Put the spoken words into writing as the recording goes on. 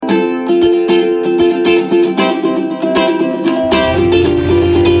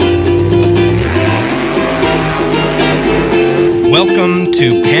Welcome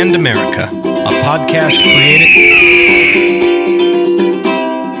to Pandamerica, a podcast created...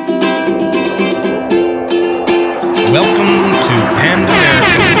 Welcome to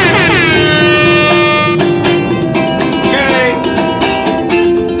Pandamerica. Okay.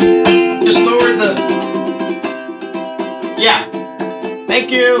 Just lower the... Yeah.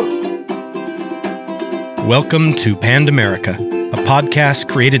 Thank you. Welcome to Pandamerica, a podcast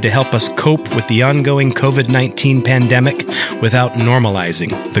created to help us cope with the ongoing COVID-19 pandemic without normalizing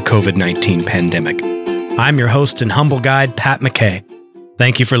the COVID-19 pandemic. I'm your host and humble guide, Pat McKay.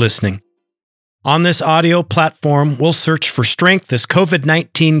 Thank you for listening. On this audio platform, we'll search for strength as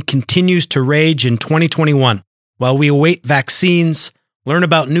COVID-19 continues to rage in 2021, while we await vaccines, learn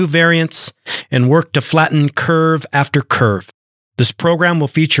about new variants, and work to flatten curve after curve. This program will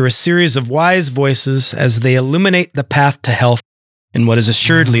feature a series of wise voices as they illuminate the path to health in what is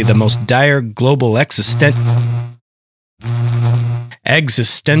assuredly the most dire global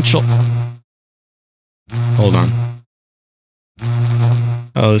existential... Hold on.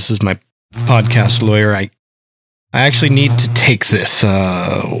 Oh, this is my podcast lawyer. I actually need to take this.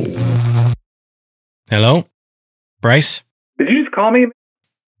 Hello? Bryce? Did you just call me?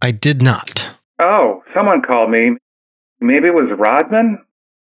 I did not. Oh, someone called me. Maybe it was Rodman?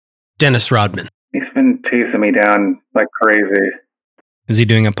 Dennis Rodman. He's been chasing me down like crazy. Is he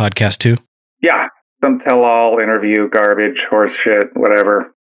doing a podcast too? Yeah, some tell-all interview, garbage, horse shit,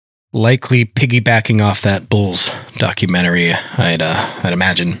 whatever. Likely piggybacking off that Bulls documentary, I'd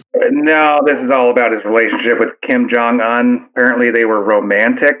imagine. No, this is all about his relationship with Kim Jong-un. Apparently they were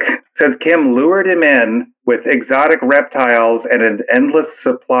romantic. Says Kim lured him in with exotic reptiles and an endless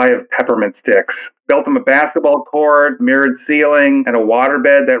supply of peppermint sticks. Built him a basketball court, mirrored ceiling, and a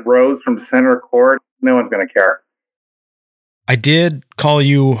waterbed that rose from center court. No one's going to care. I did call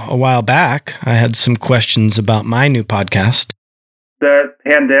you a while back. I had some questions about my new podcast. The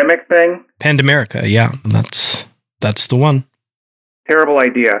pandemic thing? Pandamerica, yeah. That's the one. Terrible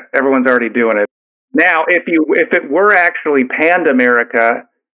idea. Everyone's already doing it. Now, if it were actually Pandamerica,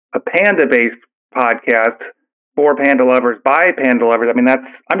 a panda-based podcast for panda lovers by panda lovers, I mean,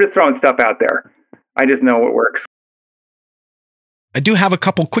 I'm just throwing stuff out there. I just know what works. I do have a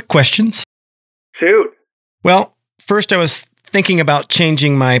couple quick questions. Shoot. Well, first I was thinking about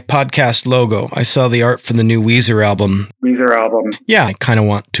changing my podcast logo. I saw the art for the new Weezer album. Yeah, I kind of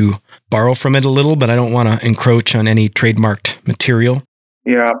want to borrow from it a little, but I don't want to encroach on any trademarked material.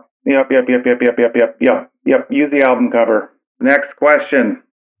 Yeah. Yep. Use the album cover. Next question.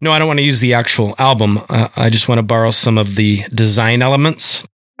 No, I don't want to use the actual album. I just want to borrow some of the design elements.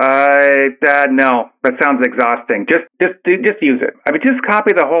 No, that sounds exhausting. Just use it. I mean, just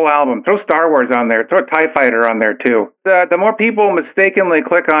copy the whole album. Throw Star Wars on there. Throw TIE Fighter on there too. The more people mistakenly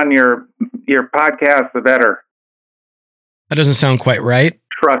click on your podcast, the better. That doesn't sound quite right.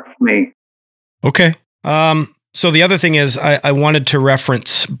 Trust me. Okay. So the other thing is I wanted to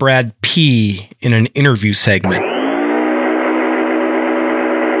reference Brad P. in an interview segment.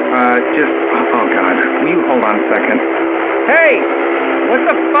 Oh God, can you hold on a second? Hey, what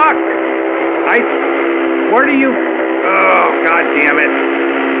the fuck? Where do you? Oh God damn it!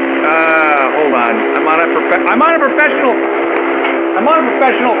 Hold on. I'm on a professional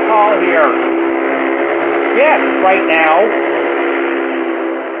call here. Yes, right now.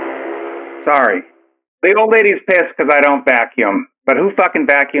 Sorry. The old lady's pissed because I don't vacuum. But who fucking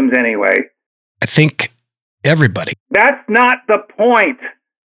vacuums anyway? I think everybody. That's not the point.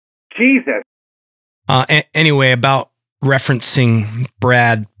 Jesus. Anyway, about referencing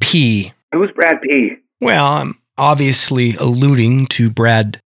Brad P. Who's Brad P? Well, I'm obviously alluding to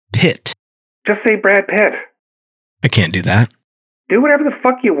Brad Pitt. Just say Brad Pitt. I can't do that. Do whatever the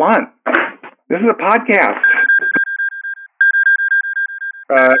fuck you want. This is a podcast.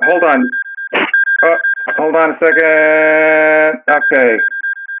 Hold on. Hold on a second. Okay.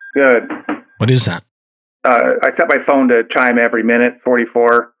 Good. What is that? I set my phone to chime every minute,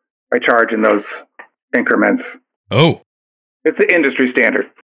 44. I charge in those increments. Oh. It's the industry standard.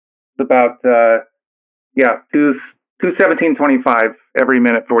 It's about, $217.25 every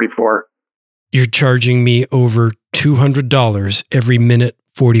minute, 44. You're charging me over $200 every minute,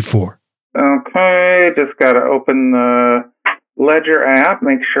 44. Okay, just got to open the Ledger app,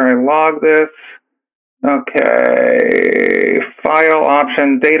 make sure I log this. Okay, file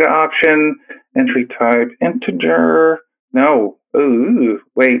option, data option, entry type, integer. No,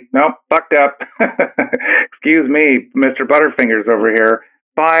 wait, nope, fucked up. Excuse me, Mr. Butterfingers over here.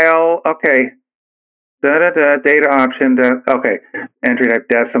 File, okay. Data option, okay. Entry type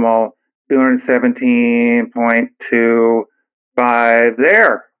decimal, 217.25,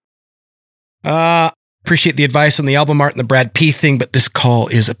 there. appreciate the advice on the album art and the Brad P thing, but this call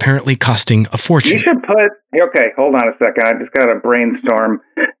is apparently costing a fortune. You should okay, hold on a second. I just got to brainstorm.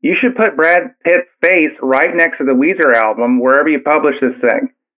 You should put Brad Pitt's face right next to the Weezer album wherever you publish this thing.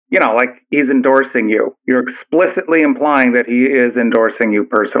 Like he's endorsing you. You're explicitly implying that he is endorsing you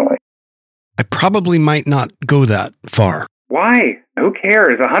personally. I probably might not go that far. Why? Who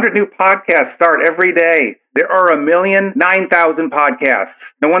cares? 100 new podcasts start every day. There are 1,009,000 podcasts.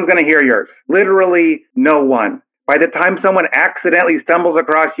 No one's going to hear yours. Literally no one. By the time someone accidentally stumbles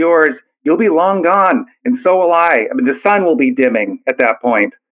across yours, you'll be long gone, and so will I. The sun will be dimming at that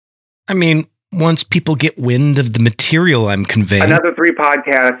point. Once people get wind of the material I'm conveying. Another 3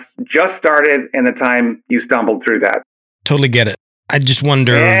 podcasts just started in the time you stumbled through that. Totally get it. I just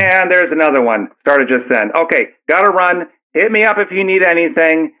wonder. And there's another one. Started just then. Okay, gotta run. Hit me up if you need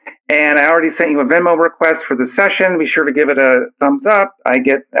anything. And I already sent you a Venmo request for the session. Be sure to give it a thumbs up. I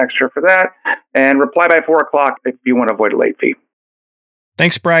get extra for that. And reply by 4 o'clock if you want to avoid a late fee.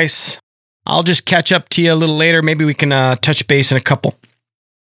 Thanks, Bryce. I'll just catch up to you a little later. Maybe we can touch base in a couple.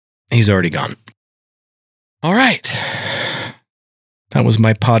 He's already gone. All right. That was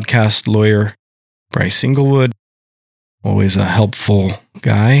my podcast lawyer, Bryce Inglewood. Always a helpful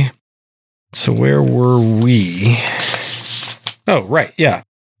guy. So where were we? Oh, right. Yeah.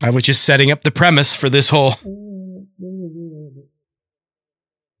 I was just setting up the premise for this whole...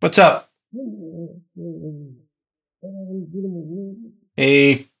 What's up?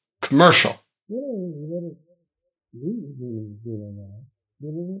 A commercial.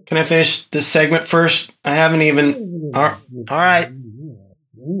 Can I finish this segment first? I haven't even... All right.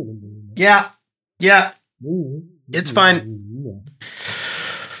 Yeah. It's fine.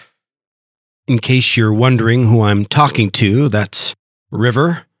 In case you're wondering who I'm talking to, that's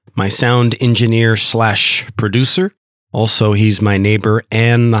River, my sound engineer / producer. Also, he's my neighbor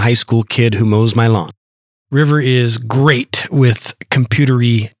and the high school kid who mows my lawn. River is great with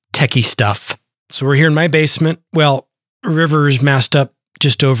computery, techie stuff. So we're here in my basement. Well, River's masked up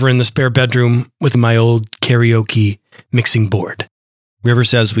just over in the spare bedroom with my old karaoke mixing board. River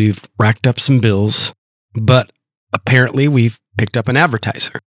says we've racked up some bills, but apparently we've picked up an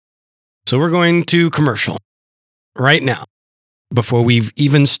advertiser. So we're going to commercial right now, before we've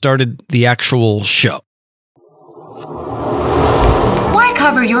even started the actual show. Why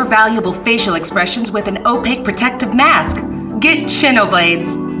cover your valuable facial expressions with an opaque protective mask? Get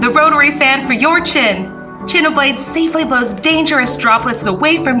ChinoBlades, the rotary fan for your chin. ChinoBlades safely blows dangerous droplets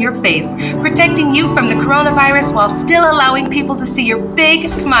away from your face, protecting you from the coronavirus while still allowing people to see your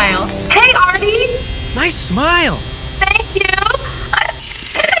big smile. Hey, Artie! Nice smile! Thank you!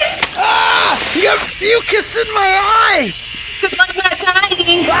 You got mucus in my eye! Good luck not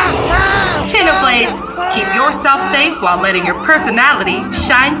dying! ChinoBlades, keep yourself safe while letting your personality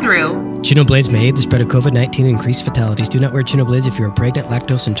shine through. ChinoBlades may aid the spread of COVID-19 and increase fatalities. Do not wear ChinoBlades if you are pregnant,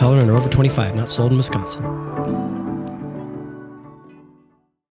 lactose intolerant, or over 25. Not sold in Wisconsin.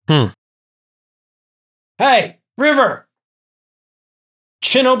 Hey, River!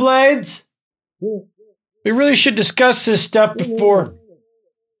 ChinoBlades? We really should discuss this stuff before...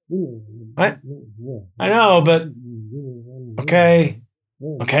 I know, but... Okay.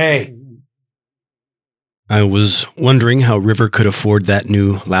 I was wondering how River could afford that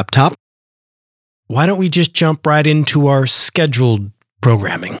new laptop. Why don't we just jump right into our scheduled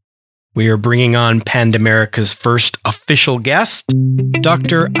programming? We are bringing on Pandamerica's first official guest,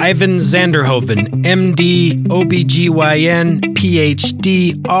 Dr. Ivan Zanderhoven, MD, OBGYN,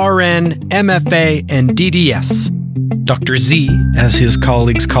 PhD, RN, MFA, and DDS. Dr. Z, as his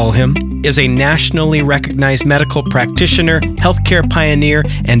colleagues call him, is a nationally recognized medical practitioner, healthcare pioneer,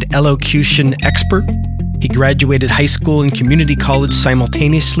 and elocution expert. He graduated high school and community college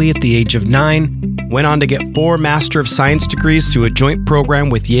simultaneously at the age of 9, went on to get 4 Master of Science degrees through a joint program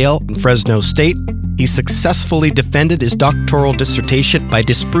with Yale and Fresno State. He successfully defended his doctoral dissertation by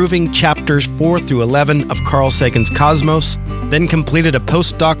disproving chapters 4 through 11 of Carl Sagan's Cosmos, then completed a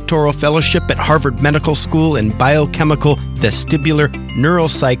postdoctoral fellowship at Harvard Medical School in biochemical vestibular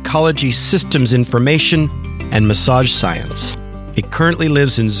neuropsychology systems information and massage science. He currently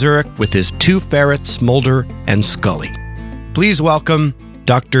lives in Zurich with his 2 ferrets, Mulder and Scully. Please welcome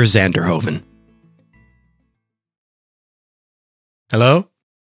Dr. Zanderhoven. Hello?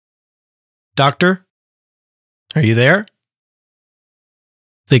 Doctor? Are you there?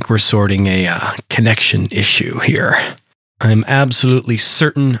 I think we're sorting a connection issue here. I'm absolutely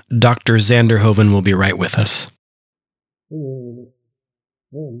certain Dr. Zanderhoven will be right with us. Oh,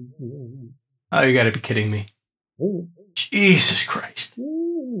 you gotta be kidding me. Jesus Christ.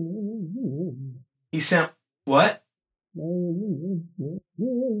 He sound... What?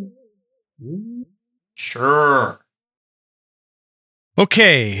 Sure.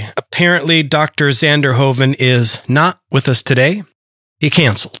 Okay, apparently Dr. Zanderhoven is not with us today. He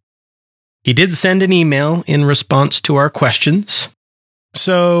canceled. He did send an email in response to our questions.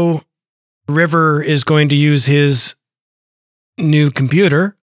 So River is going to use his new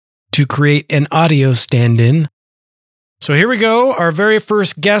computer to create an audio stand-in. So here we go, our very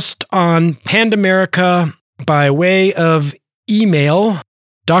first guest on Pandamerica by way of email,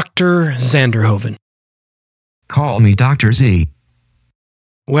 Dr. Zanderhoven. Call me Dr. Z.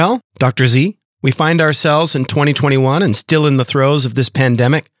 Well, Dr. Z, we find ourselves in 2021 and still in the throes of this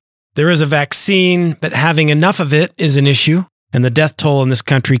pandemic. There is a vaccine, but having enough of it is an issue, and the death toll in this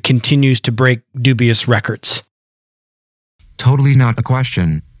country continues to break dubious records. Totally not the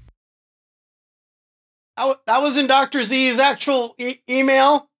question. That was in Dr. Z's actual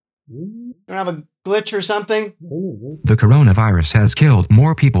email? Don't have a glitch or something? The coronavirus has killed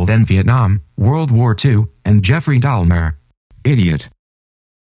more people than Vietnam, World War II, and Jeffrey Dahmer. Idiot.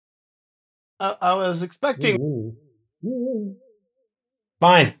 I was expecting...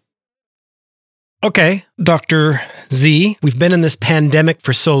 Fine. Okay, Dr. Z, we've been in this pandemic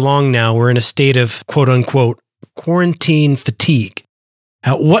for so long now, we're in a state of quote-unquote quarantine fatigue.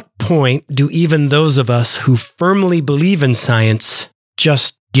 At what point do even those of us who firmly believe in science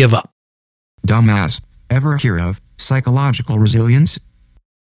just give up? Dumbass. Ever hear of psychological resilience?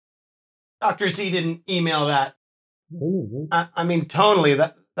 Dr. Z didn't email that. I mean, tonally,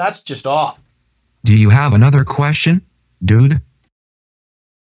 that's just off. Do you have another question, dude?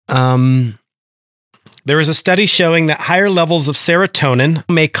 There is a study showing that higher levels of serotonin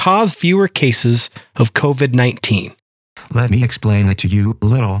may cause fewer cases of COVID-19. Let me explain it to you,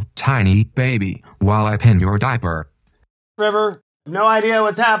 little, tiny baby, while I pin your diaper. River, no idea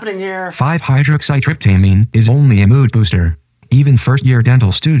what's happening here. 5-hydroxytryptamine is only a mood booster. Even first-year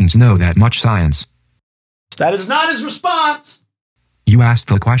dental students know that much science. That is not his response. You asked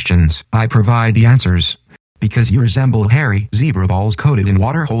the questions, I provide the answers. Because you resemble hairy zebra balls coated in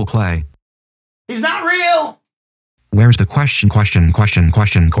water-hole clay. He's not real. Where's the question?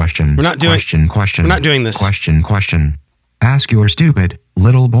 We're not doing... Question. We're not doing this. Question. Ask your stupid,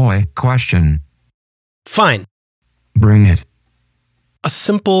 little boy, question. Fine. Bring it. A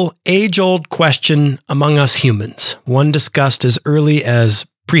simple, age-old question among us humans, one discussed as early as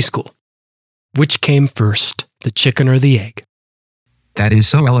preschool. Which came first, the chicken or the egg? That is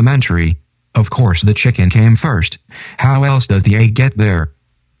so elementary. Of course the chicken came first. How else does the egg get there?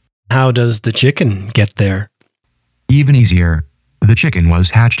 How does the chicken get there? Even easier. The chicken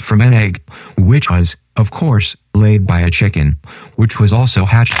was hatched from an egg, which was, of course, laid by a chicken, which was also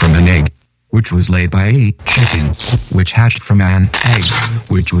hatched from an egg, which was laid by a chicken, which hatched from an egg,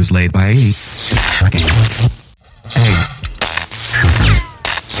 which was laid by a chicken. Egg.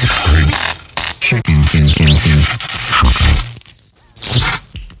 Chicken.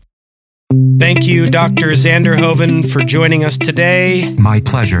 Thank you, Dr. Zanderhoven, for joining us today. My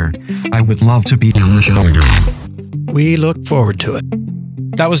pleasure. I would love to be on the show again. We look forward to it.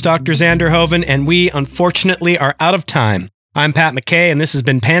 That was Dr. Zanderhoven, and we, unfortunately, are out of time. I'm Pat McKay, and this has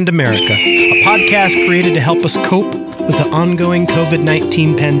been Pandamerica, a podcast created to help us cope with the ongoing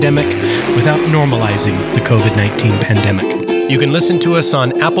COVID-19 pandemic without normalizing the COVID-19 pandemic. You can listen to us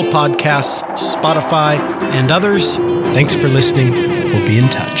on Apple Podcasts, Spotify, and others. Thanks for listening. We'll be in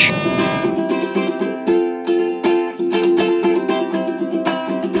touch.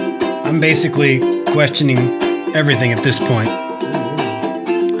 I'm basically questioning everything at this point.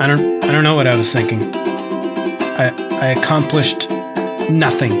 I don't know what I was thinking. I accomplished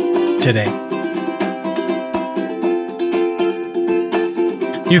nothing today.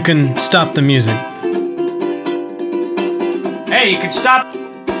 You can stop the music. Hey, you can stop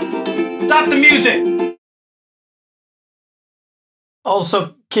the music.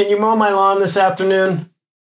 Also, can you mow my lawn this afternoon?